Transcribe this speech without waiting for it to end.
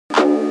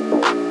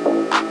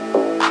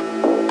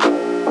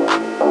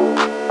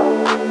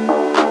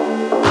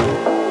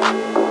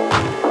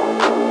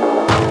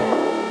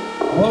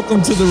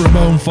Welcome to the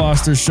Ramon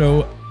Foster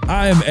Show.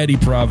 I am Eddie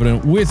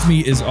Provident. With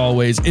me, as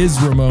always, is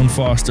Ramon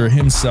Foster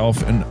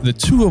himself, and the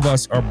two of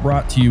us are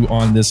brought to you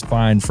on this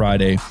fine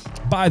Friday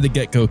by the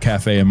Get-Go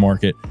Cafe and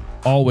Market,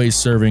 always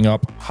serving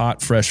up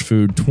hot, fresh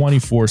food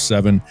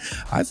 24/7.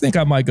 I think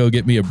I might go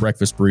get me a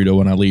breakfast burrito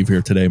when I leave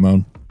here today,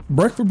 Moan.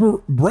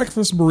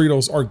 Breakfast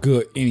burritos are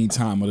good any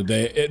time of the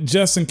day.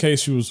 Just in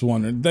case you was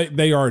wondering,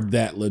 they are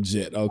that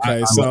legit.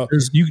 Okay, so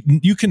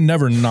you can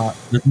never not.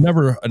 There's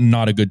never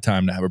not a good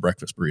time to have a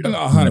breakfast burrito.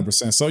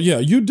 100%. So yeah,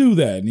 you do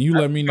that, and you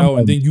let me know,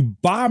 and then you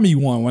buy me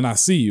one when I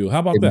see you. How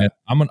about that?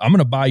 Man, I'm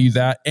gonna buy you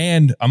that,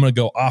 and I'm gonna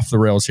go off the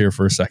rails here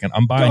for a second.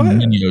 I'm buying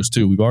Minios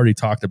too. We've already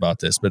talked about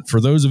this, but for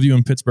those of you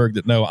in Pittsburgh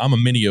that know, I'm a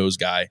Minios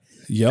guy.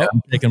 Yep,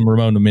 I'm taking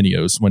Ramon to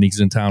Minios when he's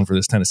in town for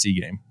this Tennessee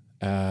game.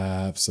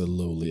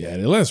 Absolutely,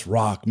 Eddie. Let's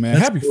rock, man.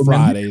 Happy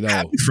Friday, though.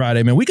 Happy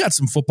Friday, man. We got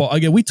some football.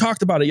 Again, we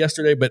talked about it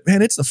yesterday, but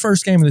man, it's the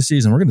first game of the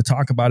season. We're going to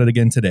talk about it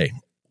again today.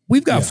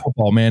 We've got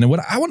football, man. And what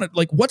I want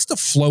to what's the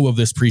flow of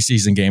this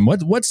preseason game? What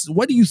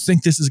do you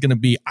think this is going to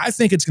be? I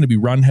think it's going to be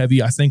run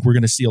heavy. I think we're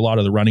going to see a lot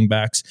of the running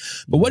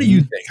backs. But what do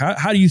you think?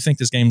 How do you think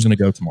this game's going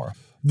to go tomorrow?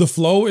 The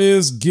flow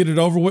is get it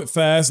over with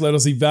fast. Let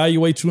us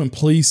evaluate you and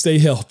please stay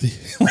healthy.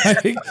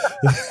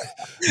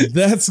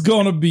 That's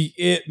going to be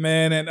it,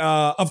 man. And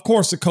of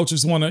course, the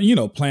coaches want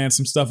to, plan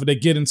some stuff. If they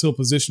get into a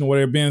position where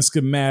they're being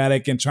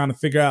schematic and trying to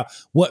figure out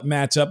what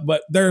matchup,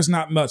 but there's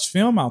not much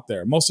film out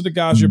there. Most of the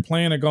guys you're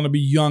playing are going to be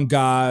young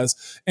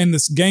guys, and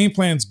this game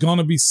plan is going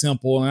to be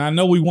simple. And I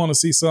know we want to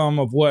see some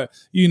of what,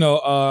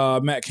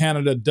 Matt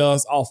Canada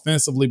does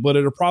offensively, but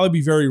it'll probably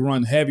be very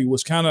run heavy,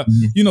 which kind of,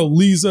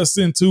 leads us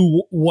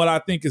into what I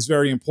think is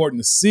very important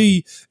to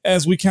see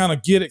as we kind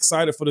of get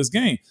excited for this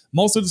game.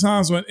 Most of the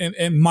times when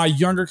in my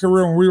younger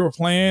career, when we were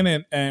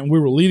playing and we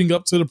were leading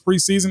up to the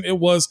preseason, it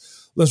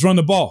was, let's run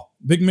the ball.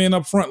 Big man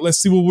up front. Let's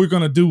see what we're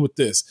going to do with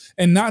this.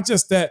 And not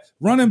just that,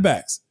 running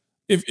backs.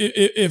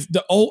 If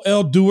the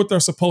OL do what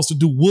they're supposed to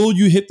do, will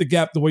you hit the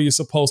gap the way you're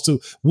supposed to?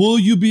 Will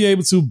you be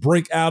able to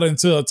break out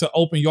into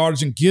open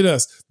yardage and get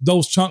us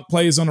those chunk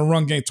plays on the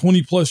run game,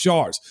 20 plus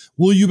yards?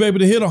 Will you be able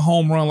to hit a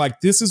home run?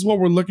 This is what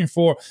we're looking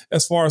for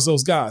as far as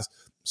those guys.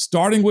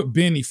 Starting with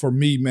Benny for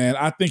me, man,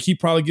 I think he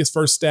probably gets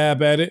first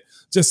stab at it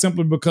just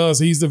simply because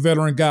he's the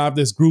veteran guy of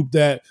this group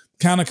that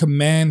kind of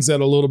commands that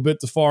a little bit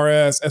as far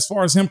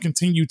as him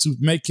continue to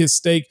make his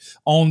stake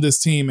on this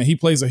team. And he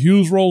plays a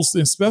huge role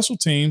in special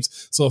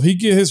teams. So if he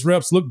get his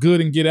reps, look good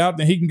and get out,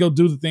 then he can go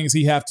do the things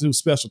he have to do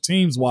special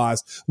teams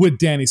wise with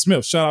Danny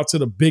Smith. Shout out to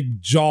the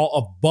big jaw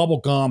of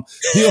bubblegum.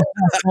 He'll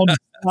on the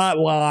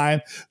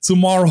sideline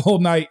tomorrow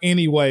night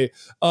anyway.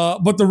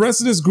 But the rest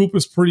of this group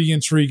is pretty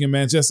intriguing,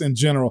 man, just in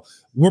general.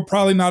 We're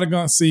probably not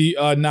going to see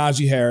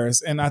Najee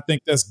Harris, and I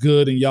think that's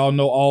good, and y'all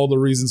know all the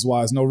reasons why.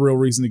 There's no real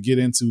reason to get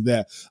into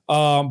that.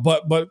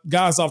 But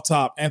guys off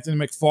top, Anthony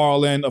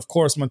McFarland, of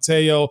course,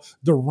 Mateo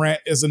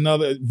Durant is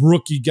another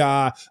rookie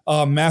guy.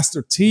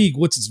 Master Teague,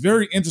 which is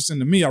very interesting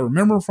to me. I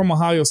remember him from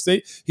Ohio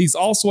State. He's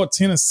also a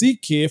Tennessee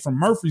kid from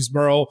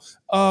Murfreesboro.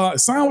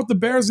 Signed with the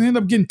Bears and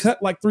ended up getting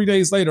cut 3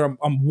 days later.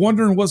 I'm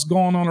wondering what's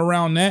going on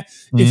around that.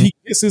 Mm-hmm. If he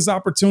gets his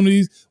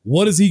opportunities,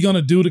 what is he going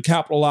to do to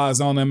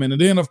capitalize on them? And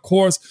then, of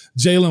course,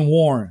 Jaylen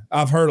Warren.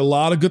 I've heard a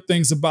lot of good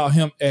things about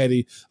him,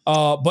 Eddie.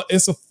 But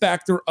it's a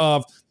factor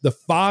of the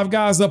five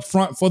guys up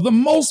front for the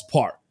most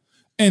part.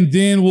 And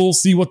then we'll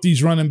see what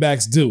these running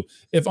backs do.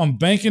 If I'm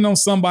banking on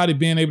somebody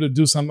being able to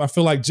do something, I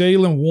feel like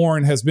Jaylen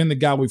Warren has been the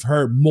guy we've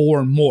heard more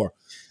and more.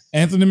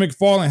 Anthony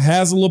McFarland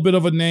has a little bit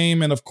of a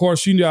name. And, of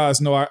course, you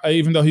guys know,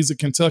 even though he's a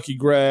Kentucky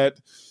grad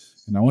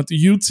and I went to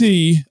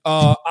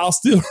UT, I'll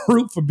still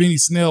root for Benny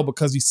Snell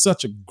because he's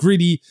such a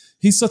gritty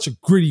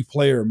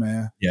player,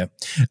 man. Yeah,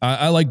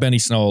 I like Benny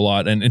Snell a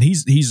lot. And he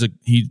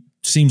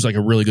seems like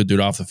a really good dude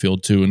off the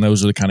field, too. And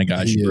those are the kind of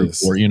guys you root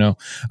for,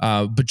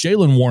 But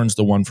Jaylen Warren's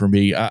the one for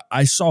me.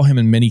 I saw him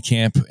in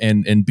minicamp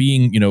and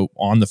being,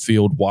 on the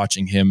field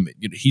watching him.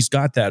 He's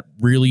got that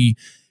really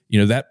 –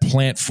 that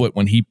plant foot,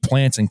 when he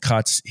plants and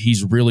cuts,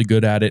 he's really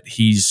good at it.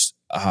 He's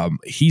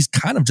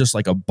kind of just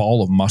like a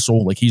ball of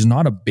muscle. He's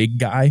not a big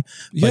guy,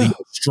 but he's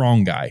a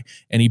strong guy,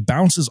 and he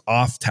bounces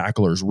off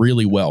tacklers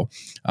really well.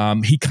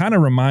 He kind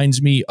of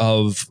reminds me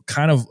of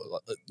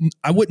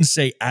I wouldn't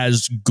say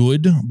as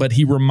good, but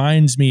he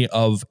reminds me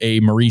of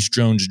a Maurice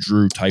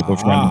Jones-Drew type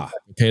of running back.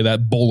 Okay,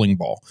 that bowling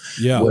ball.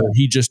 Yeah, where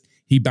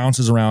he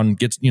bounces around,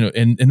 gets,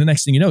 and the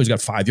next thing you know, he's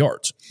got 5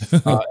 yards.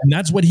 And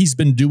that's what he's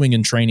been doing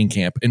in training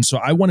camp. And so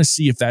I want to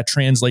see if that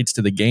translates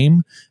to the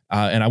game.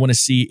 And I want to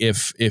see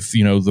if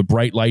the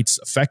bright lights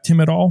affect him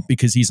at all,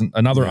 because he's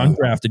another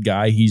undrafted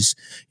guy. He's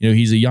a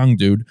young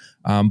dude.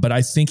 But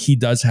I think he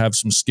does have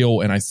some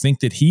skill, and I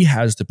think that he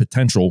has the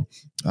potential.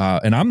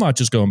 And I'm not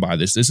just going by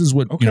this. This is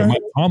what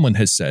Mike Tomlin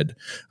has said.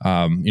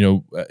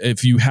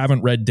 If you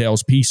haven't read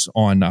Dale's piece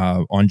on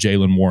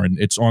Jaylen Warren,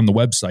 it's on the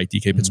website,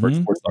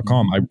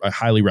 dkpittsburghsports.com. I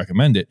highly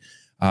recommend it.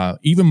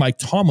 Even Mike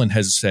Tomlin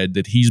has said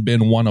that he's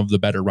been one of the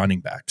better running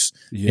backs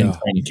in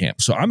training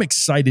camp. So I'm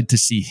excited to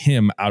see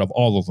him out of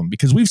all of them,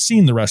 because we've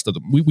seen the rest of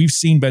them. We've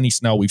seen Benny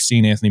Snell. We've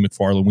seen Anthony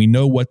McFarland. We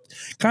know what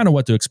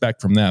to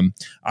expect from them.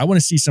 I want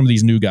to see some of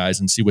these new guys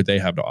and see what they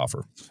have to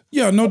offer.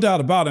 Yeah, no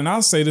doubt about it. And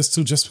I'll say this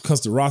too, just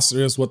because the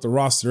roster is what the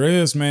roster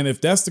is, man. If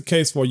that's the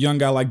case for a young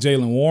guy like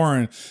Jaylen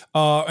Warren,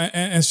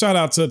 and shout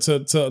out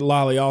to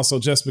Lolly also,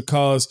 just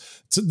because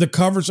the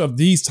coverage of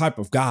these type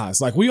of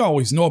guys, like we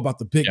always know about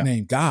the big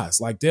name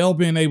guys, like Dale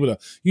being able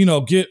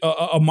to, get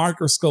a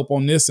microscope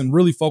on this and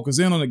really focus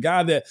in on a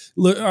guy that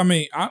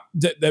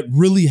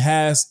really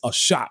has a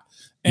shot.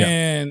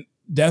 And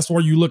that's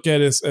where you look at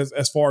it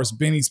as far as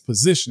Benny's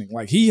positioning.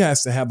 Like he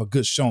has to have a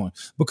good showing,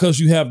 because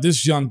you have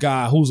this young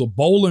guy who's a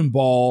bowling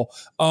ball,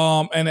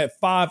 and at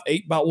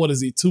 5'8", about what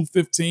is he,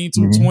 215,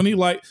 220?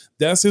 Like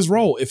that's his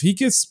role. If he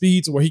gets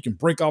speed to where he can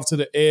break off to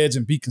the edge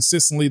and be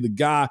consistently the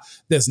guy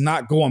that's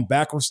not going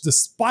backwards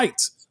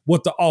despite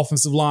what the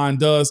offensive line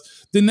does,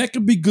 then that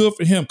could be good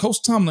for him.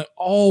 Coach Tomlin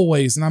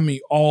always, and I mean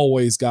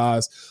always,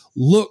 guys,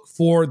 look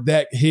for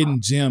that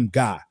hidden gem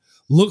guy.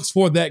 Looks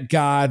for that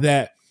guy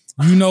that,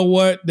 you know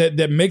what,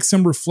 that makes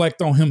him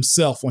reflect on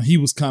himself when he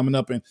was coming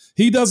up. And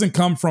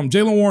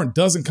Jaylen Warren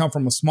doesn't come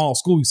from a small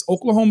school. He's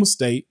Oklahoma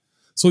State.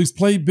 So he's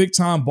played big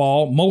time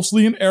ball,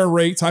 mostly in air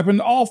raid type of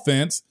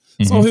offense.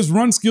 So his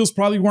run skills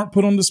probably weren't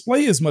put on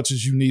display as much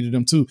as you needed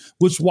them to,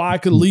 which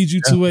could lead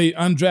you to a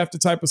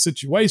undrafted type of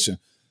situation.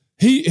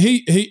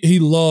 He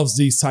loves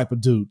these type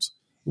of dudes.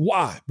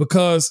 Why?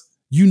 Because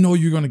you know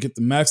you're going to get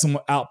the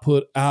maximum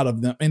output out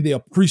of them, and they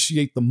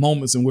appreciate the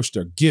moments in which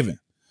they're given.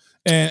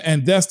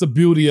 And that's the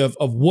beauty of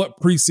what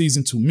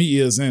preseason to me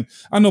is. And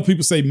I know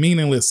people say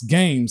meaningless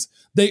games.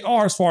 They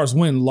are, as far as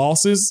win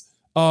losses.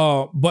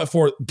 But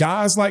for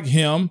guys like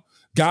him,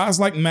 guys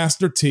like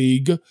Master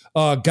Teague,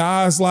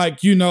 guys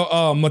like,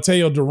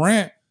 Mateo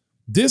Durant,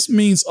 this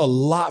means a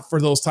lot for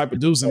those type of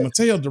dudes. And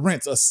Mateo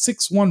Durant's a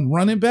 6'1"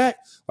 running back.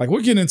 Like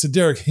we're getting into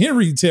Derrick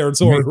Henry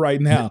territory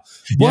right now.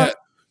 But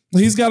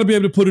he's got to be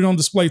able to put it on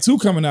display too,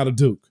 coming out of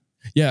Duke.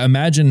 Yeah,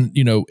 imagine,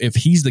 if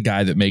he's the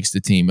guy that makes the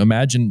team.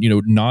 Imagine,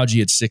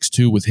 Najee at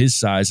 6'2" with his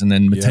size, and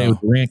then Mateo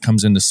Durant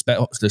comes in to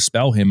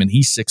spell him, and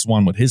he's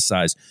 6'1" with his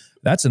size.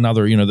 That's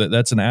another,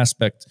 that's an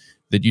aspect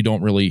that you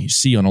don't really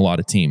see on a lot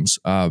of teams.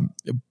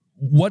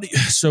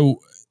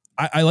 So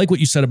I like what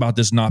you said about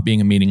this not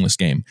being a meaningless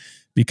game,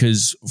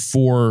 because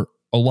for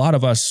a lot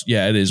of us,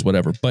 it is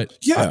whatever. But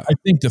I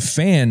think the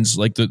fans,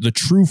 like the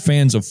true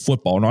fans of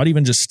football, not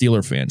even just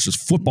Steeler fans, just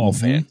football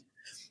fans,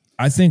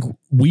 I think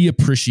we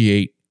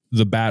appreciate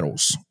the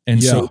battles.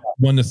 And so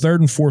when the third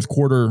and fourth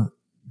quarter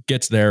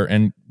gets there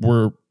and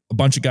we're a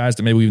bunch of guys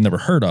that maybe we've never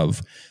heard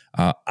of,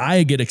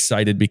 I get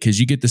excited because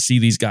you get to see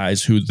these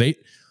guys who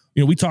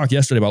we talked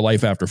yesterday about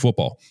life after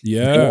football.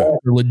 They're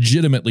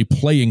legitimately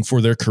playing for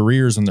their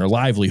careers and their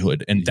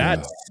livelihood. And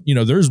that,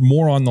 there's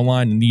more on the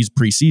line in these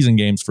preseason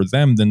games for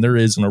them than there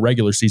is in a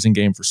regular season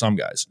game for some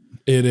guys.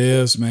 It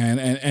is, man.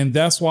 And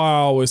that's why I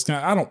always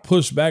I don't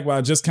push back, but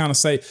I just kind of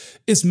say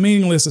it's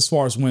meaningless as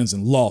far as wins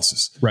and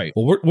losses. Right.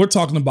 But we're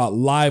talking about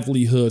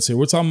livelihoods here.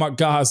 We're talking about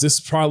guys, this is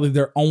probably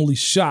their only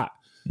shot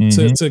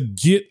to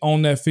get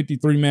on that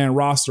 53-man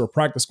roster or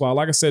practice squad.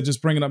 Like I said,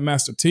 just bringing up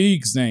Master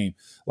Teague's name.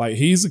 Like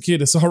he's a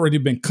kid that's already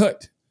been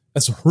cut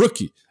as a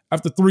rookie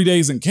after 3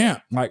 days in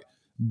camp. Like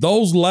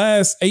those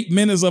last 8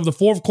 minutes of the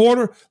fourth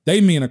quarter, they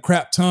mean a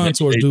crap ton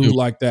to a dude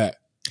like that.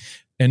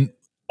 And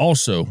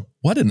also,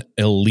 what an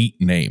elite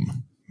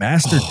name,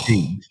 Master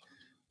Teague.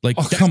 Like,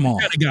 come on,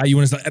 the kind of guy you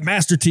want to say.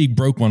 Master Teague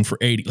broke one for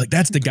 80. Like,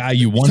 that's the guy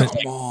you want.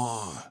 Come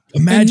on,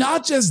 imagine. And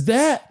not just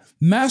that,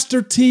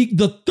 Master Teague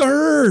the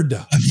third.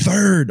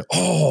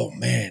 Oh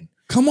man,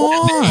 come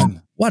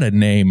on. What a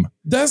name.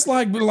 That's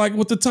like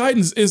with the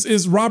Titans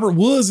is Robert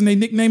Woods, and they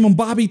nickname him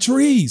Bobby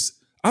Trees.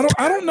 I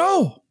don't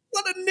know.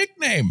 What a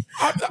nickname.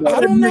 I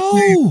don't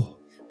know.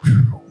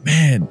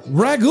 Man,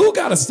 Ragu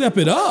got to step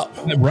it up.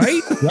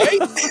 Right?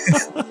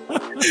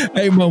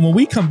 Hey, Mo, when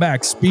we come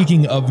back,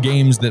 speaking of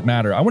games that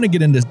matter, I want to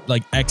get into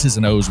like X's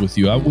and O's with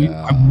you. I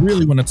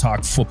really want to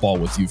talk football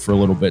with you for a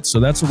little bit. So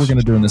that's what we're going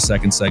to do in the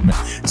second segment.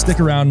 Stick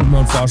around.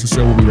 Ramon Foster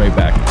Show. We'll be right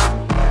back.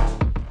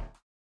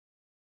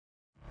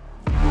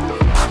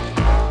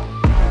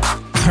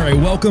 All right,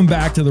 welcome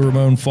back to the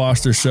Ramon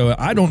Foster Show.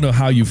 I don't know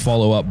how you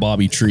follow up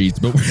Bobby Trees,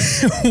 but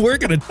we're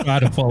going to try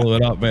to follow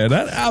it up, man.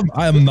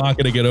 I'm not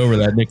going to get over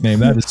that nickname.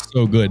 That is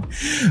so good.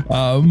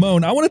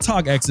 Moan, I want to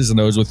talk X's and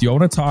O's with you. I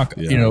want to talk,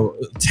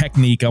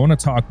 technique. I want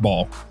to talk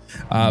ball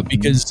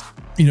because,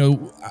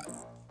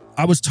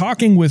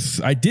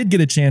 I did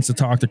get a chance to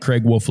talk to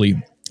Craig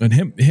Wolfley. And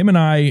him and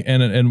I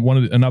and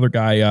another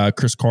guy,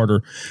 Chris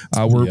Carter,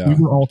 we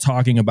were all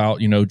talking about,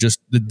 just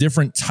the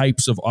different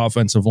types of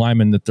offensive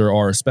linemen that there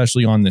are,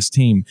 especially on this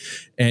team.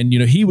 And,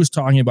 he was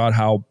talking about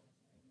how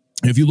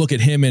if you look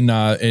at him in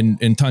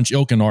Tunch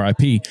Ilkin,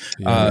 RIP,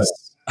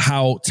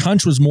 how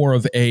Tunch was more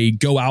of a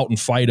go out and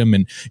fight him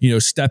and,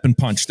 step and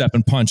punch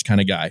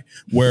kind of guy,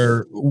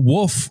 where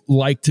Wolf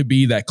liked to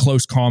be that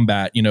close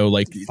combat,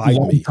 like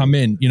come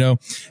in,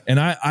 and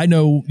I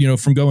know,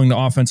 from going to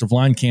offensive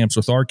line camps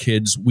with our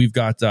kids, we've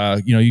got,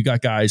 you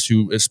got guys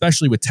who,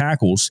 especially with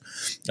tackles,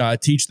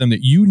 teach them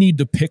that you need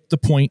to pick the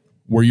point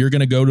where you're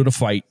going to go to the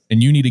fight,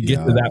 and you need to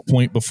get to that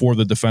point before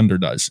the defender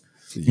does,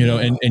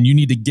 and you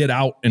need to get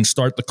out and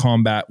start the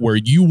combat where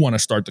you want to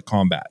start the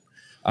combat.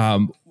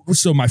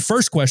 So my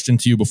first question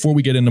to you, before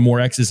we get into more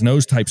X's and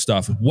O's type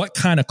stuff, what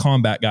kind of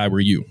combat guy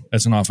were you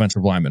as an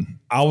offensive lineman?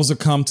 I was a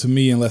come to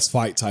me and let's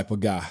fight type of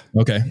guy.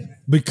 Okay.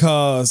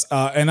 Because,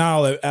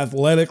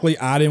 athletically,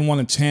 I didn't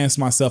want to chance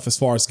myself as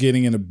far as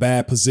getting in a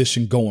bad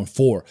position going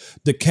forward.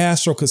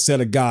 DeCastro could set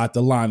a guy at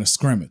the line of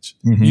scrimmage,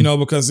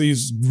 because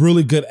he's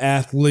really good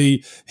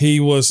athlete.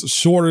 He was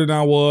shorter than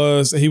I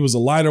was. He was a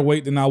lighter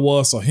weight than I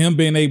was. So him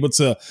being able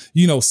to,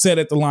 set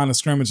at the line of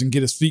scrimmage and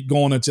get his feet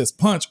going and just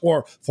punch,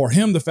 or for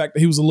him, the fact that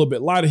he was a little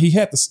bit lighter, he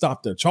had to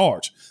stop their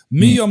charge.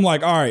 Me, I'm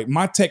like, all right,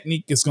 my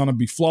technique is going to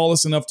be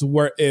flawless enough to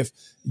where if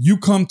you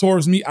come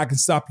towards me, I can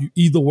stop you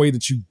either way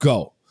that you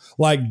go.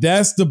 Like,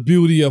 that's the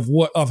beauty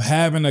of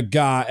having a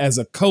guy as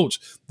a coach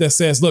that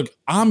says, look,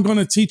 I'm going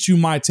to teach you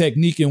my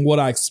technique and what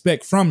I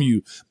expect from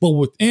you. But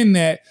within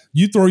that,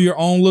 you throw your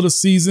own little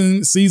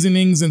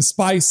seasonings and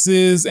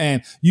spices,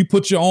 and you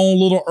put your own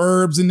little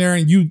herbs in there,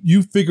 and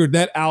you figure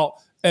that out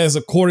as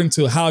according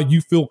to how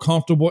you feel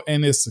comfortable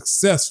and is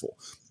successful.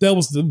 That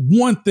was the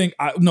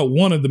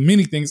one of the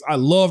many things I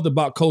loved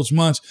about Coach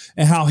Munch,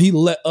 and how he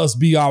let us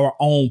be our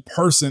own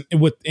person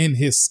within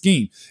his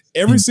scheme.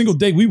 Every single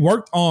day we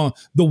worked on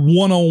the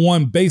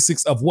one-on-one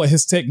basics of what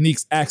his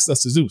techniques asked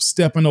us to do: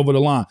 stepping over the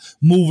line,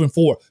 moving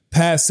forward,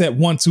 pass set,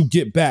 1-2,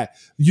 get back.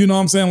 You know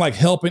what I'm saying? Like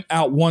helping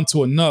out one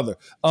to another.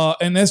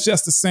 And that's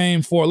just the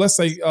same for, let's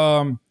say,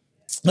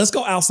 let's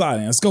go outside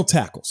and let's go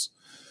tackles.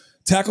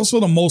 Tackles, for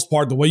the most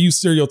part, the way you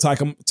stereotype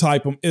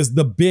them is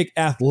the big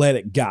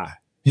athletic guy.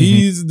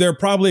 They're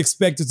probably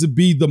expected to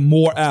be the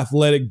more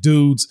athletic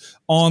dudes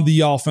on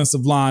the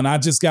offensive line. I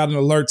just got an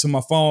alert to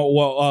my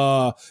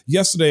phone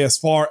yesterday as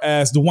far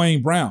as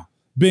Dwayne Brown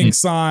being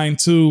signed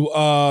to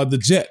the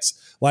Jets.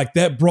 Like,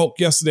 that broke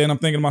yesterday, and I'm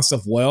thinking to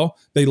myself, well,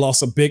 they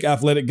lost a big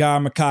athletic guy,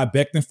 Mekhi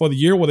Becton, for the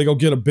year. Well, they go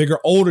get a bigger,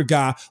 older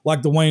guy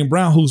like Dwayne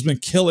Brown, who's been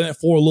killing it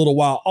for a little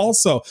while.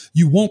 Also,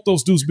 you want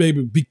those dudes to be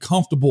able to be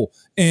comfortable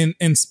in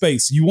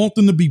space. You want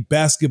them to be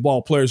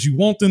basketball players. You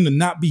want them to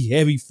not be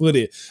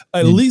heavy-footed.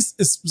 At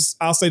least,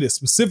 I'll say this,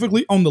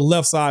 specifically on the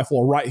left side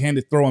for a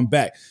right-handed throwing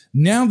back.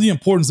 Now the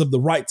importance of the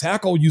right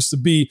tackle used to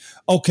be,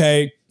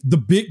 okay, the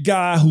big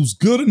guy who's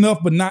good enough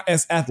but not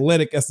as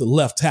athletic as the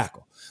left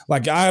tackle.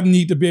 Like, I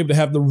need to be able to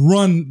have the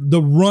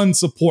run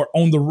support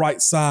on the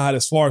right side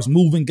as far as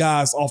moving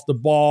guys off the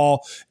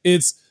ball.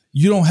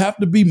 You don't have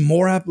to be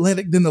more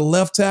athletic than the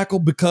left tackle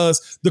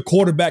because the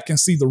quarterback can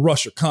see the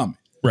rusher coming.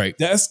 Right.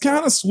 That's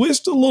kind of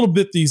switched a little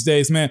bit these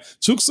days, man.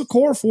 Chuks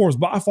Okorafor is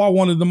by far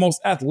one of the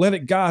most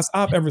athletic guys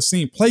I've ever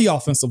seen play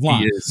offensive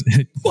line. He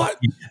is. But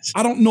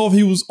I don't know if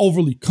he was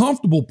overly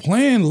comfortable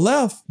playing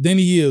left than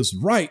he is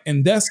right.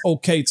 And that's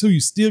okay, too. You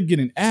still get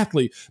an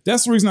athlete.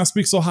 That's the reason I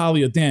speak so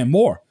highly of Dan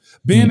Moore.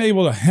 Being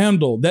able to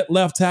handle that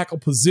left tackle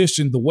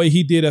position the way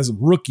he did as a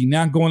rookie,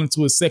 now going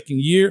into his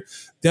second year,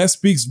 that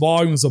speaks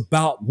volumes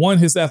about, one,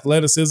 his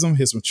athleticism,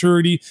 his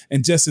maturity,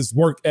 and just his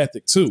work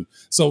ethic too.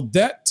 So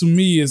that, to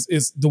me, is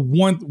the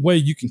one way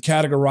you can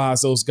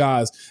categorize those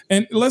guys.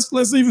 And let's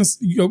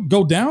even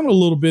go down a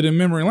little bit in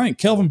memory lane.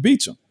 Kelvin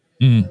Beachum,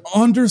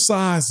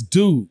 undersized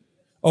dude,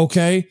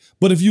 okay?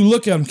 But if you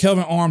look at him,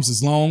 Kelvin arms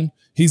is long.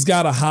 He's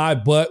got a high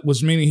butt,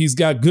 which meaning he's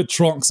got good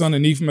trunks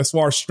underneath him as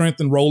far as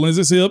strength and rolling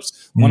his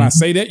hips. When I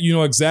say that, you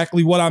know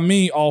exactly what I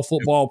mean, all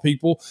football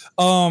people.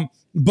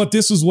 But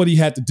this is what he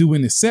had to do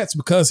in his sets,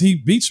 because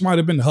Beach might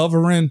have been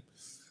hovering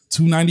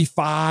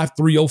 295,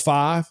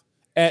 305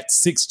 at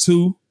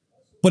 6'2",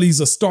 but he's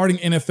a starting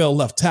NFL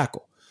left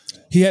tackle.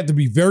 He had to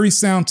be very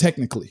sound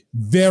technically,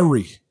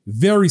 very,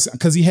 very sound,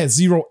 because he had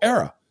zero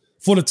error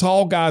for the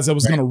tall guys that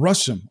was going to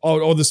rush him,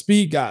 or the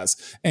speed guys.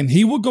 And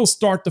he would go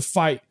start the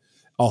fight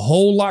a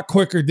whole lot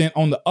quicker than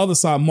on the other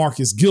side,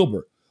 Marcus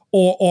Gilbert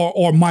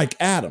or Mike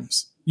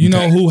Adams,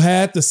 who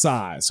had the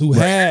size, who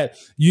had,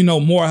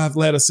 more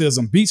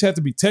athleticism. Beach had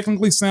to be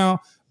technically sound,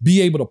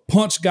 be able to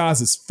punch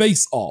guys'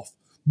 face off,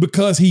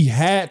 because he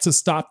had to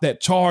stop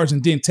that charge.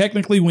 And then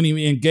technically when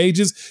he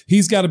engages,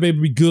 he's got to be able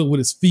to be good with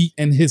his feet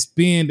and his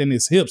bend and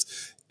his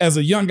hips. As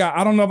a young guy,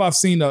 I don't know if I've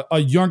seen a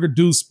younger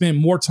dude spend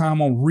more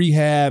time on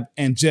rehab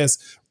and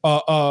just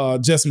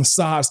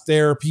massage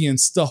therapy and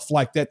stuff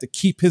like that to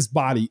keep his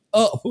body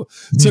up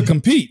to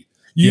compete.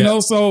 You know,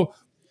 so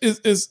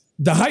it's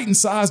the height and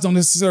size don't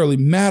necessarily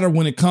matter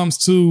when it comes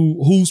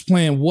to who's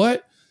playing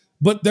what,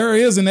 but there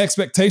is an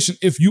expectation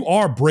if you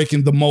are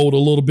breaking the mold a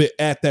little bit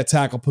at that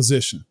tackle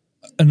position.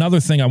 Another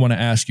thing I want to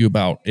ask you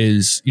about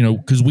is,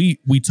 because we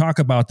talk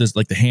about this,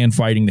 like the hand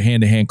fighting, the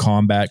hand-to-hand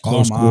combat,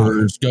 close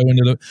quarters,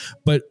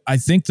 but I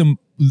think the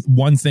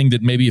one thing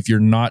that maybe if you're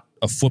not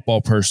a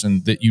football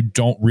person that you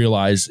don't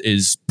realize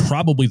is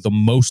probably the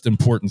most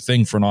important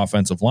thing for an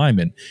offensive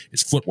lineman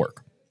is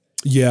footwork.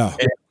 Yeah.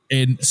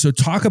 And so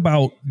talk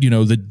about,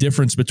 the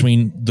difference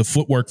between the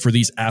footwork for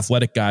these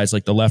athletic guys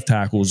like the left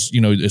tackles,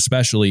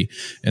 especially,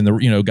 and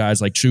the,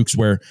 guys like Chooks,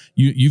 where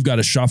you've got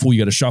to shuffle, you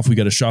got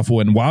to shuffle.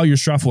 And while you're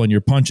shuffling,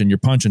 you're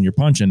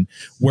punching.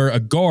 Where a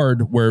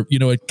guard, where,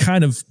 it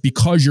kind of,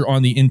 because you're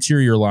on the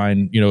interior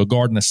line, a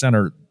guard in the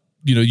center,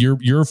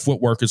 your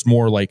footwork is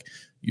more like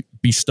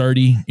be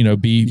sturdy,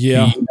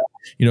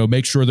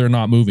 make sure they're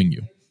not moving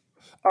you.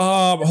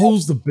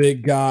 Who's the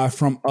big guy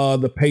from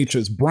the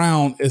Patriots?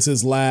 Brown is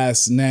his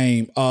last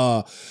name.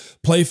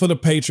 Played for the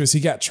Patriots. He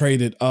got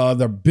traded.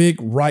 The big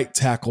right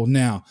tackle.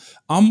 Now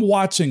I'm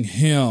watching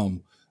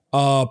him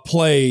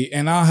play,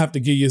 and I'll have to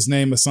give you his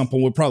name at some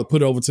point. We'll probably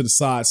put it over to the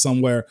side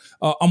somewhere.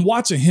 I'm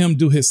watching him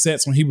do his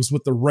sets when he was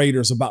with the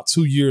Raiders about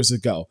 2 years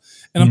ago,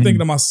 and I'm thinking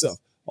to myself,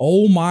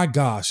 oh my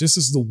gosh, this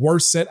is the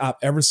worst set I've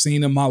ever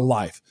seen in my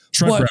life.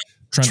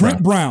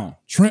 Trent Brown.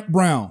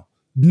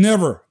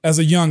 Never, as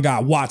a young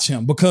guy, watch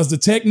him, because the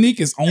technique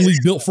is only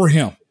built for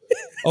him.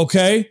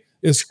 Okay?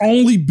 It's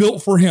only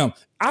built for him.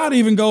 I'd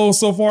even go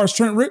so far as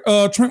Trent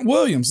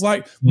Williams.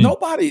 Like,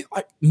 nobody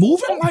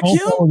moving like him.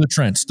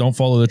 Don't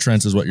follow the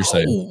trends is what you're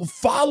saying.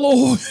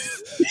 Follow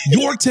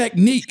your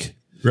technique.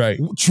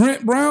 Right.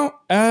 Trent Brown,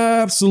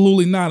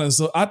 absolutely not. And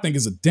so I think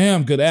he's a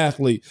damn good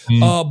athlete.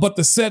 But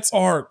the sets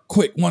are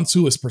quick.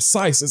 1-2 is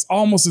precise. It's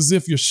almost as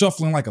if you're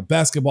shuffling like a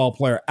basketball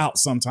player out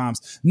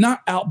sometimes. Not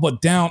out,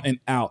 but down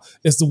and out.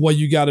 It's the way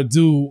you got to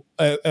do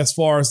as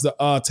far as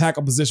the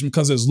tackle position,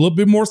 because there's a little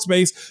bit more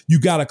space. You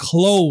got to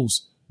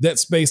close that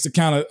space to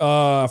kind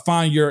of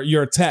find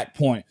your attack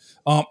point.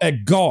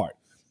 At guard,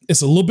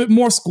 it's a little bit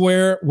more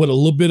square with a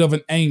little bit of an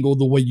angle,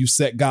 the way you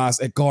set guys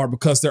at guard,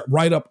 because they're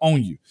right up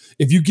on you.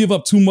 If you give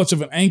up too much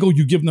of an angle,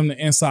 you give them the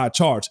inside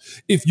charge.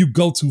 If you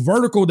go too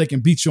vertical, they can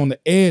beat you on the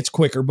edge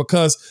quicker,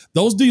 because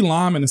those D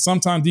linemen and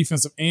sometimes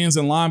defensive ends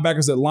and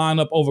linebackers that line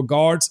up over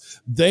guards,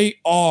 they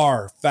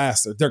are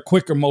faster. They're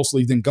quicker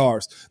mostly than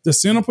guards. The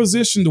center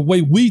position, the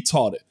way we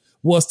taught it,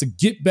 was to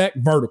get back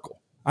vertical.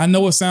 I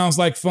know it sounds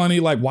like funny,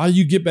 like, why do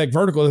you get back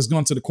vertical? That's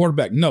going to the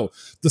quarterback. No,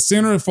 the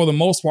center, for the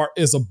most part,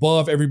 is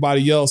above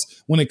everybody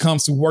else when it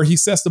comes to where he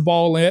sets the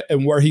ball at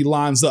and where he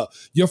lines up.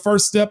 Your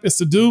first step is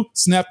to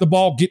snap the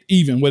ball, get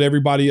even with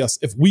everybody else.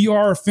 If we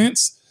are a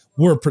fence,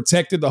 we're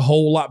protected a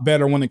whole lot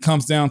better when it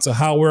comes down to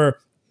how we're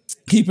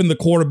keeping the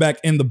quarterback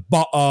in the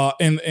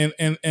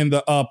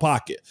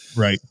pocket.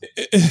 Right.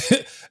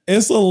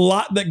 It's a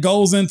lot that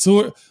goes into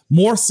it.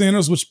 More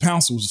centers, which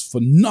Pounce was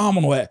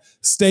phenomenal at,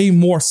 stay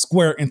more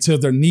square until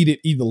they're needed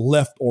either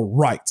left or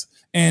right.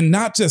 And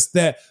not just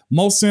that,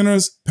 most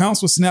centers,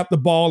 Pounce would snap the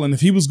ball, and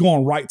if he was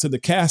going right to the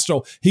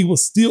Castro, he would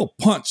still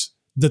punch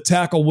the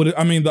tackle with it.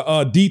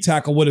 The D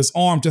tackle with his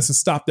arm just to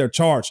stop their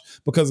charge.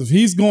 Because if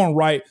he's going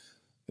right,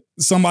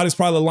 somebody's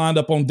probably lined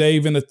up on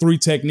Dave in the 3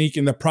 technique,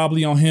 and they're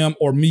probably on him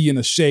or me in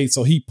the shade.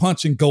 So he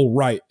punch and go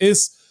right.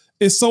 It's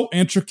so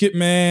intricate,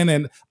 man.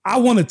 And I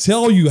want to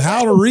tell you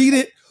how to read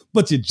it,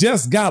 but you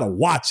just got to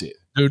watch it.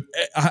 Dude,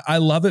 I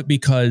love it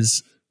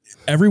because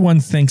everyone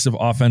thinks of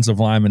offensive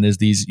linemen as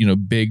these,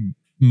 big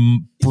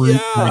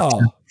brute. Yeah.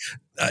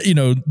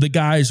 The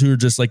guys who are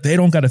just like, they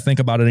don't got to think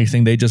about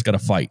anything. They just got to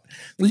fight.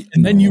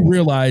 And then you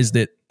realize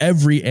that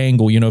every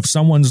angle, if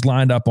someone's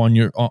lined up on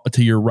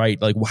to your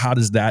right, like, well, how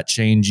does that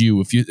change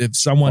you? If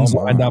someone's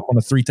lined up on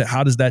a 3,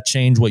 how does that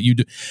change what you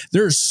do?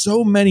 There are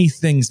so many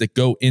things that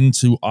go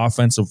into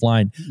offensive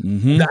line.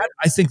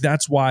 I think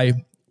that's why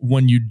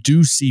when you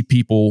do see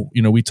people,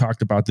 we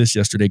talked about this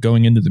yesterday,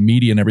 going into the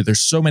media and everything, there's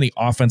so many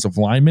offensive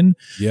linemen.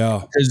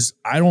 Yeah. Because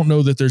I don't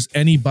know that there's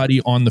anybody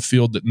on the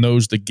field that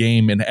knows the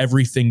game and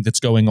everything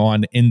that's going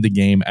on in the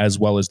game as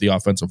well as the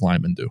offensive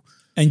linemen do.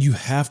 And you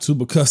have to,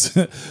 because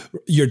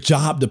your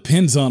job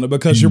depends on it,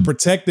 because you're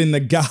protecting the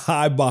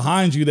guy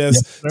behind you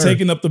that's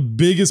taking up the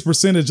biggest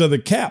percentage of the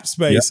cap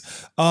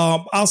space.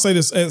 I'll say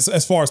this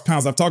as far as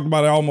Pounds. I've talked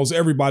about it almost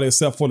everybody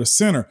except for the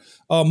center.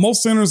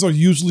 Most centers are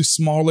usually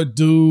smaller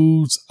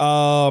dudes,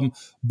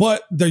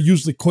 but they're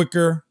usually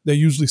quicker. They're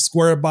usually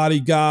square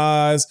body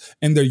guys,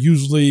 and they're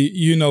usually,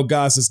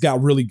 guys that's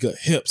got really good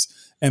hips.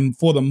 And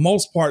for the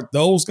most part,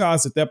 those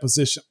guys at that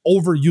position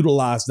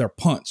overutilize their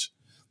punch.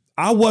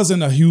 I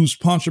wasn't a huge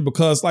puncher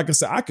because, like I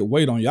said, I could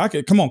wait on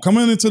you. Come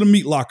in into the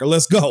meat locker.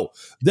 Let's go.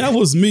 That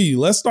was me.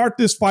 Let's start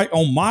this fight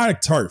on my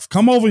turf.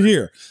 Come over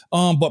here.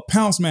 But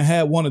Pounce, man,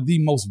 had one of the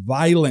most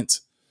violent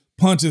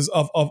punches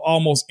of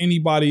almost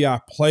anybody I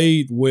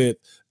played with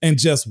and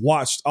just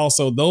watched.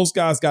 Also, those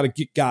guys got to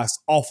get guys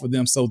off of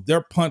them. So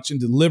their punch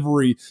and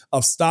delivery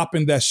of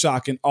stopping that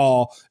shock and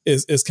awe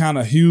is kind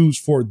of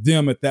huge for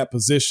them at that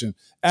position.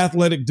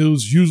 Athletic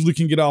dudes usually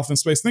can get off in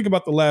space. Think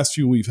about the last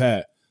few we've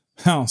had.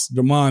 Pounce,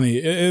 Damani.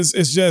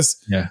 It's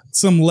just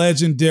some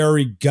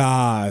legendary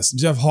guys.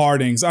 Jeff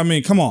Hardings.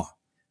 Come on.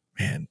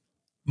 Man,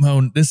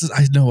 Moan,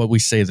 I know what we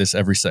say this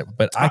every segment,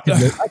 but I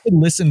could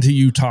listen to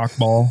you talk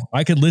ball.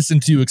 I could listen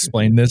to you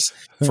explain this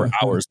for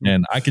hours,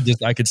 man. I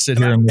could sit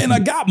here and I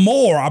got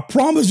more. I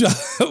promise you,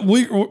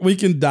 we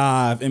can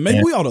dive, and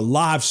maybe we ought to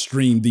live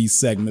stream these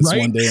segments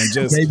one day and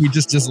just maybe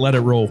just let it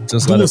roll.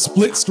 Just do let a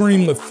split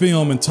screen with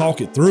film and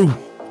talk it through.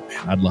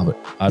 I'd love it.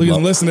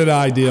 Listen to the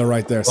idea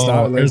right there.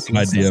 There's an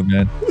idea,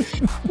 man.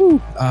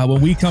 When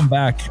we come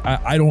back,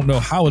 I don't know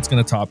how it's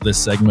going to top this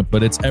segment,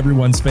 but it's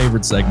everyone's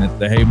favorite segment,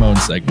 the Hey Moan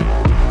segment.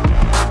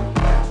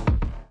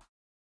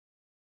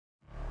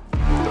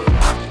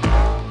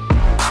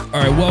 All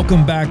right,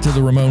 welcome back to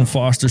the Ramon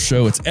Foster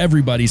Show. It's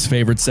everybody's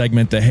favorite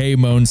segment, the Hey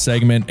Moan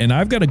segment, and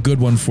I've got a good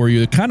one for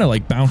you. It kind of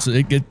like bounces,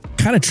 it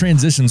kind of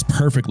transitions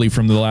perfectly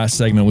from the last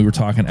segment. We were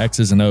talking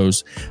X's and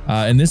O's,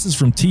 and this is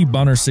from T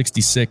Bunner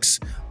 66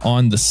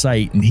 on the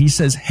site, and he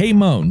says, "Hey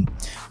Moan,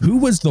 who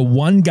was the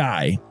one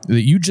guy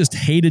that you just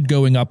hated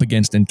going up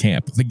against in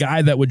camp? The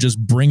guy that would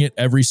just bring it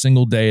every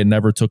single day and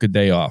never took a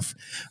day off."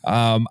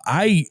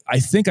 I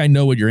think I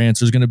know what your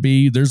answer is going to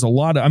be.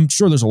 I'm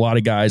sure there's a lot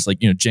of guys like,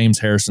 James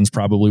Harrison's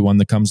probably one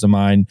that comes to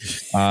mind.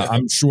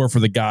 I'm sure for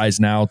the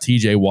guys now,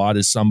 TJ Watt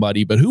is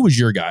somebody, but who was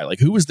your guy? Like,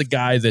 who was the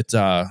guy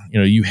that,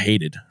 you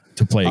hated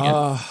to play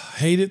against?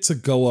 Hated to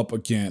go up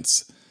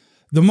against.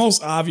 The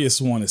most obvious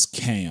one is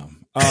Cam.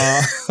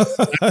 I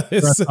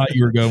thought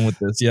you were going with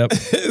this. Yep,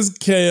 it's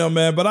Cam,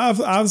 man. But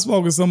I've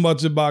spoken so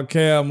much about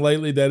Cam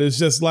lately that it's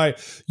just like,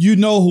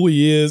 who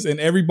he is, and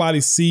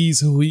everybody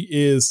sees who he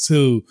is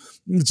too.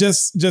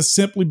 Just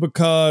simply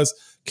because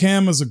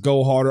Cam is a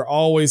go-harder,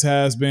 always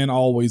has been,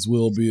 always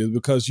will be,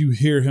 because you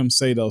hear him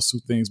say those two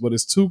things. But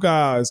it's two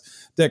guys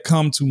that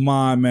come to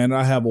mind, man,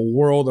 I have a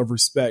world of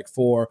respect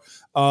for.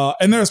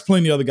 And there's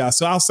plenty of other guys.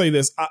 So I'll say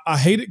this. I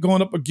hated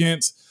going up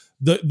against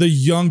the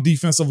young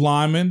defensive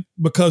linemen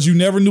because you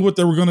never knew what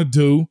they were going to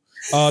do.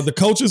 The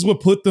coaches would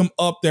put them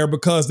up there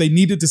because they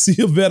needed to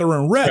see a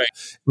veteran rep.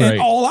 Right.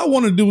 And all I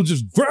wanted to do was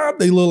just grab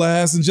their little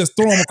ass and just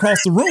throw them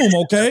across the room,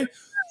 okay?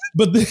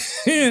 But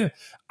then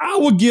I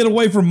would get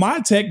away from my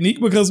technique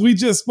because we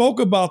just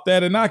spoke about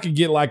that, and I could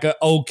get like an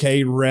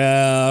okay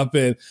rep.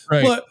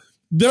 But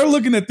they're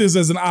looking at this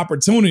as an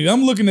opportunity.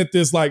 I'm looking at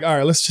this like, all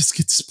right, let's just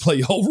get this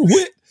play over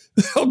with.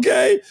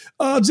 Okay,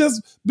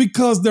 just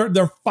because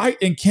their fight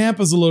in camp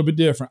is a little bit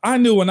different. I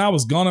knew when I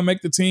was gonna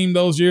make the team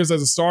those years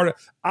as a starter,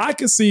 I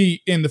could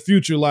see in the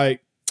future,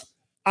 like,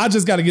 I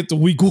just got to get to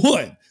week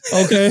one.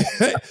 Okay,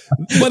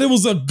 but it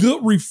was a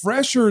good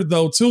refresher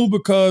though too,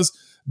 because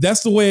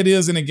that's the way it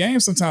is in a game.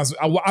 Sometimes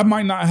I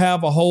might not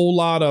have a whole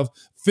lot of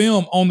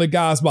film on the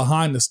guys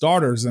behind the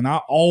starters, and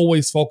I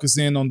always focus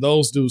in on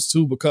those dudes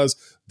too, because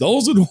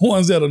those are the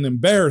ones that'll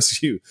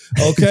embarrass you,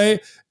 okay?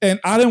 And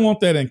I didn't want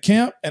that in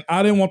camp, and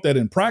I didn't want that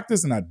in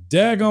practice, and I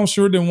daggone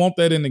sure didn't want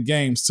that in the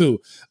games too.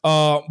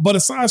 But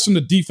aside from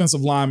the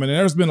defensive linemen, and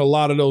there's been a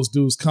lot of those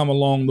dudes come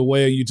along the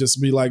way, and you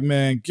just be like,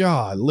 man,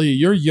 golly,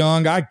 you're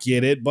young, I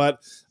get it, but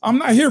I'm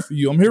not here for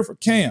you. I'm here for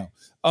Cam.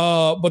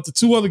 But the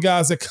two other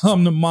guys that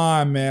come to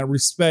mind, man,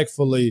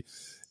 respectfully,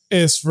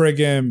 is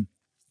friggin'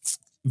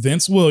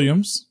 Vince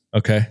Williams.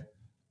 Okay.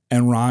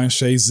 And Ryan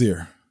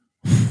Shazier.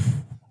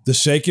 The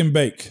shake and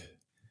bake.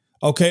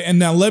 Okay, and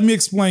now let me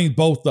explain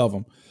both of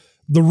them.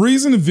 The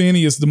reason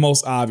Vinny is the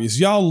most obvious,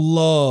 y'all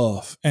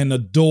love and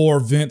adore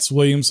Vince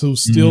Williams,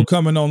 who's still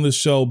coming on this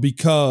show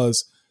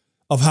because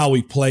of how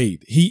he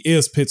played. He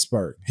is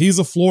Pittsburgh. He's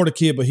a Florida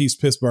kid, but he's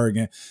Pittsburgh,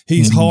 and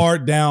he's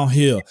hard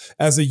downhill.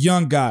 As a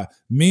young guy,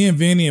 me and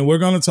Vinny, and we're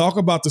going to talk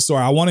about the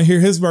story. I want to hear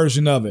his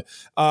version of it.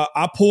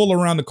 I pull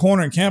around the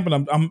corner in camp,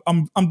 and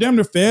I'm damn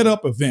near fed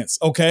up of Vince,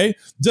 okay?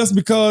 Just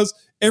because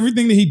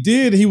everything that he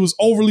did, he was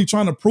overly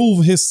trying to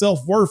prove his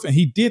self-worth, and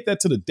he did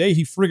that to the day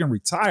he friggin'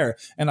 retired.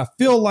 And I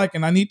feel like,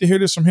 and I need to hear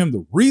this from him,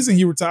 the reason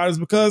he retired is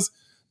because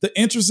the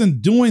interest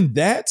in doing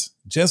that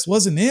just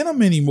wasn't in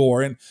him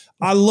anymore. And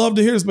I love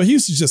to hear this, but he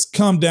used to just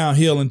come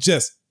downhill and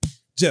just,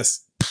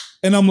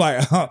 and I'm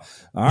like, all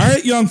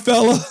right, young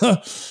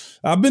fella,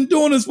 I've been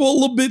doing this for a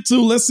little bit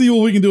too. Let's see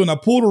what we can do. And I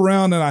pulled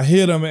around and I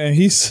hit him, and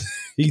he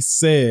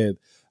said,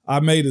 I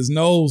made his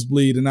nose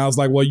bleed. And I was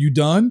like, well, you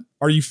done?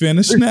 Are you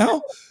finished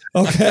now?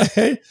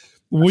 Okay.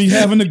 We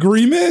have an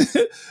agreement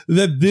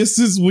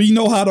that we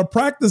know how to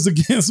practice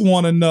against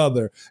one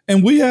another.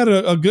 And we had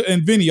a good,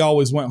 and Vinny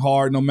always went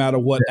hard no matter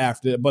what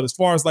after it. But as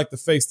far as like the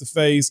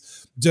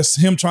face-to-face, just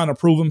him trying to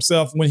prove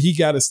himself when he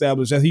got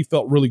established, that he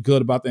felt really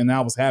good about that. And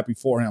I was happy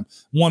for him.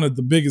 One of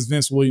the biggest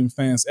Vince Williams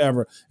fans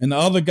ever. And the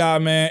other guy,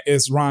 man,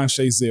 is Ryan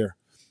Shazier.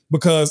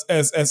 Because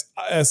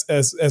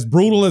as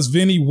brutal as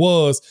Vinny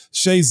was,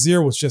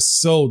 Shazier was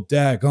just so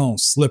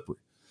daggone slippery.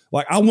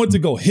 Like, I went to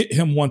go hit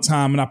him one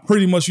time, and I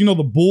pretty much, the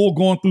bull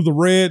going through the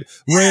red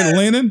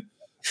linen?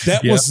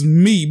 That was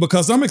me,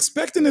 because I'm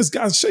expecting this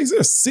guy, Shazier,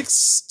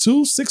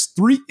 6'2",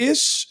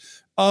 6'3"-ish.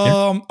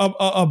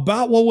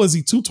 About, what was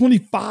he,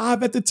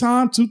 225 at the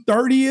time,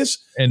 230-ish,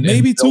 and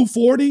maybe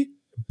 240?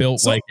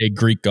 Built like a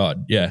Greek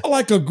god, yeah.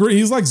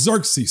 He's like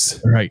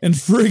Xerxes. Right. And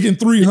friggin'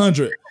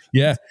 300.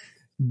 Yeah.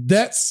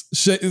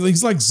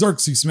 he's like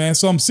Xerxes, man.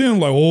 So I'm seeing him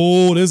like,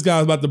 oh, this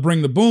guy's about to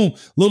bring the boom.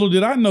 Little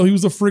did I know he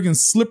was a freaking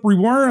slippery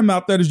worm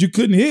out there that you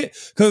couldn't hit.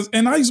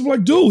 And I used to be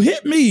like, dude,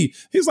 hit me.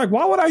 He's like,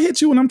 why would I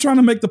hit you when I'm trying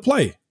to make the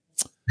play?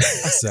 I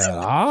said,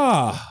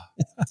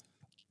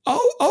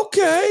 oh,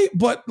 okay.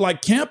 But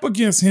like camp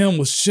against him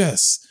was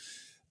just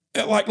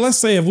like, let's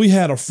say if we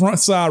had a front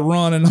side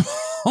run and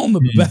on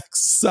the back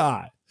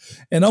side,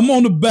 and I'm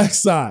on the back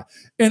side,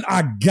 and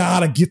I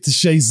gotta get to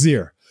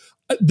Shazier.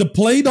 The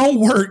play don't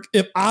work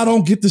if I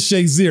don't get to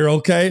Shazier,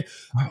 okay?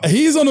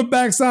 He's on the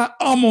backside,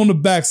 I'm on the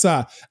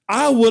backside.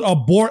 I would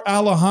abort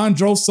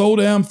Alejandro so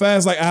damn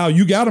fast, like, Al,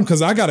 you got him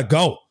because I got to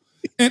go.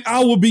 And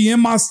I would be in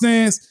my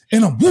stance,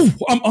 and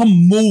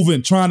I'm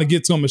moving, trying to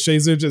get to him. And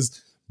Shazier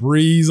just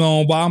breeze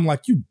on by. I'm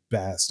like, you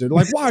bastard.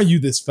 Like, why are you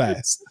this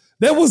fast?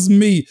 That was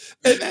me.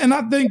 And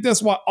I think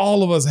that's why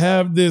all of us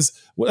have this.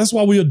 That's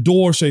why we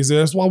adore Shazier.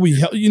 That's why we,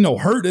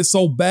 hurt it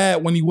so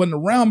bad when he wasn't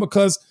around,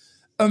 because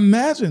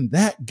imagine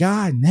that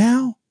guy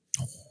now.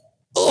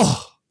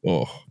 Ugh.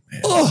 Oh,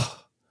 man. Ugh.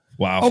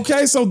 Wow.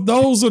 Okay, so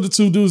those are the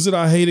two dudes that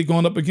I hated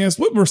going up against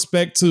with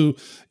respect to,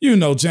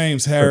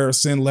 James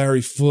Harrison,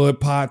 Larry Foote,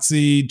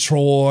 Potsy,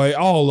 Troy,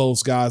 all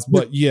those guys.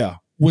 But yeah.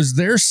 Was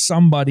there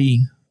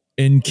somebody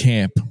in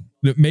camp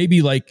that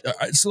maybe like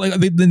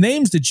the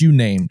names that you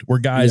named were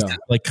guys that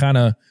like kind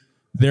of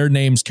their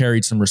names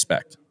carried some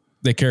respect.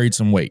 They carried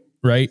some weight.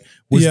 Right.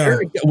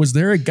 Was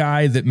there a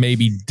guy that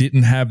maybe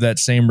didn't have that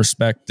same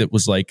respect that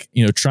was like,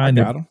 trying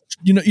to,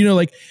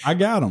 like I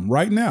got him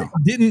right now.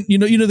 Didn't,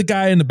 the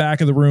guy in the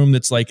back of the room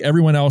that's like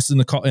everyone else in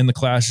the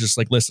class is just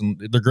like, listen,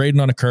 they're grading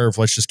on a curve.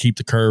 Let's just keep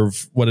the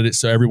curve what it is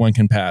so everyone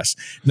can pass.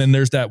 And then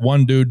there's that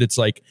one dude that's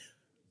like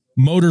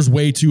motor's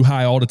way too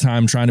high all the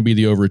time trying to be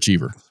the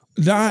overachiever.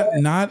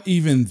 Not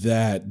even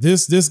that.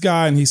 This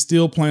guy, and he's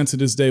still playing to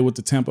this day with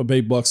the Tampa Bay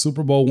Bucks,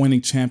 Super Bowl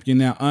winning champion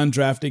now,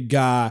 undrafted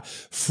guy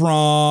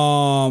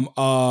from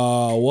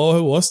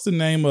what's the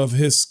name of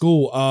his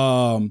school?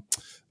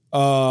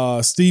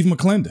 Steve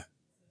McClendon.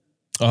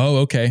 Oh,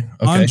 okay.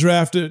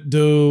 Undrafted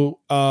dude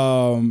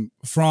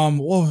from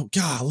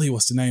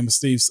what's the name of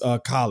Steve's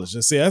college?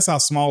 Let's see, that's how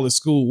small his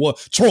school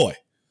was. Troy.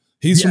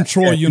 He's from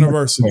Troy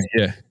University.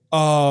 Yeah.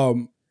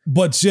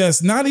 But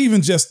just not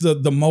even just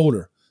the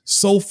motor.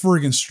 So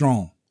friggin'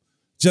 strong.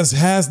 Just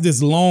has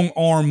this long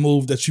arm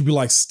move that you'd be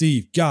like,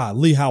 Steve,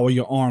 golly, how are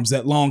your arms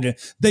that long? And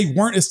they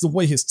weren't. It's the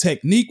way his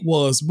technique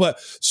was, but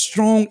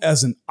strong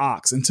as an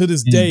ox. And to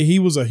this day, he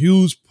was a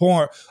huge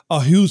part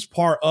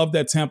of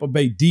that Tampa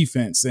Bay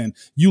defense. And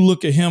you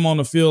look at him on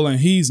the field, and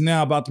he's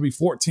now about to be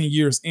 14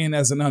 years in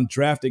as an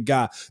undrafted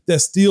guy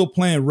that's still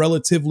playing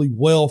relatively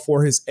well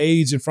for his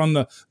age and from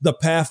the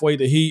pathway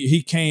that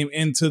he came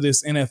into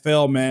this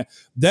NFL, man.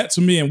 That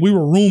to me, and we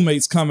were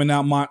roommates coming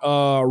out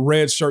my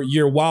red shirt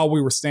year while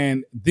we were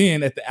staying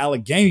then at the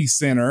Allegheny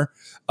Center,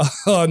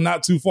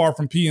 not too far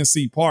from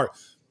PNC Park.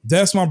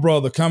 That's my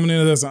brother coming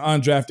in as an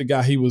undrafted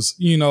guy. He was,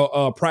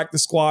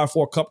 practice squad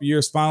for a couple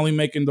years, finally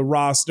making the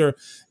roster,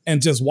 and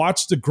just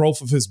watch the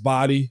growth of his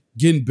body,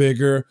 getting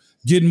bigger,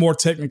 getting more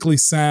technically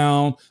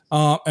sound,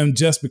 and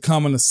just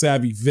becoming a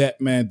savvy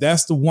vet, man.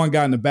 That's the one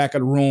guy in the back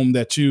of the room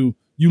that you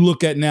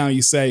look at now and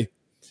you say,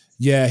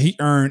 yeah, he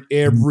earned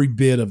every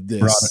bit of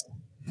this.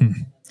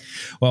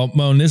 Well,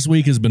 Moan, this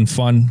week has been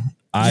fun.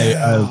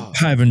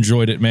 I've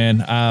enjoyed it,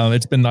 man.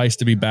 It's been nice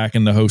to be back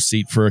in the host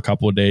seat for a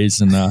couple of days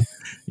and,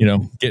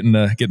 getting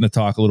to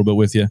talk a little bit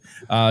with you.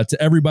 To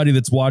everybody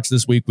that's watched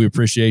this week, we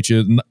appreciate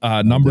you.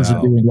 Numbers are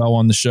doing well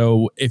on the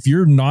show. If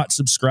you're not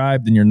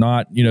subscribed and you're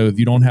not, if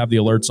you don't have the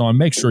alerts on,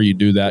 make sure you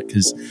do that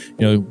because,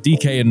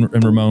 DK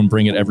and Ramon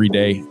bring it every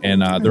day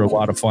and they're a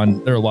lot of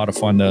fun. They're a lot of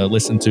fun to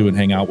listen to and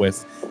hang out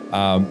with.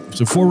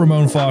 So for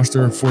Ramon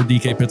Foster, for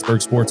DK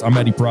Pittsburgh Sports, I'm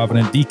Eddie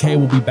Provident. DK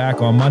will be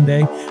back on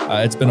Monday.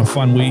 It's been a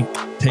fun week.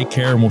 Take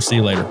care, and we'll see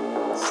you later.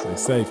 Stay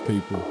safe,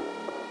 people.